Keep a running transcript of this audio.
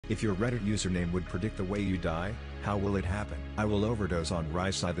If your Reddit username would predict the way you die, how will it happen? I will overdose on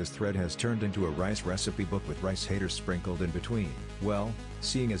rice. This thread has turned into a rice recipe book with rice haters sprinkled in between. Well,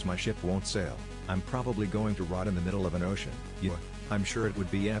 seeing as my ship won't sail, I'm probably going to rot in the middle of an ocean. Yeah, I'm sure it would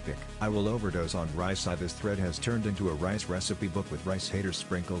be epic. I will overdose on rice. This thread has turned into a rice recipe book with rice haters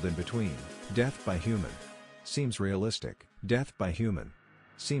sprinkled in between. Death by human. Seems realistic. Death by human.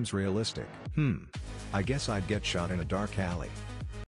 Seems realistic. I guess I'd get shot in a dark alley.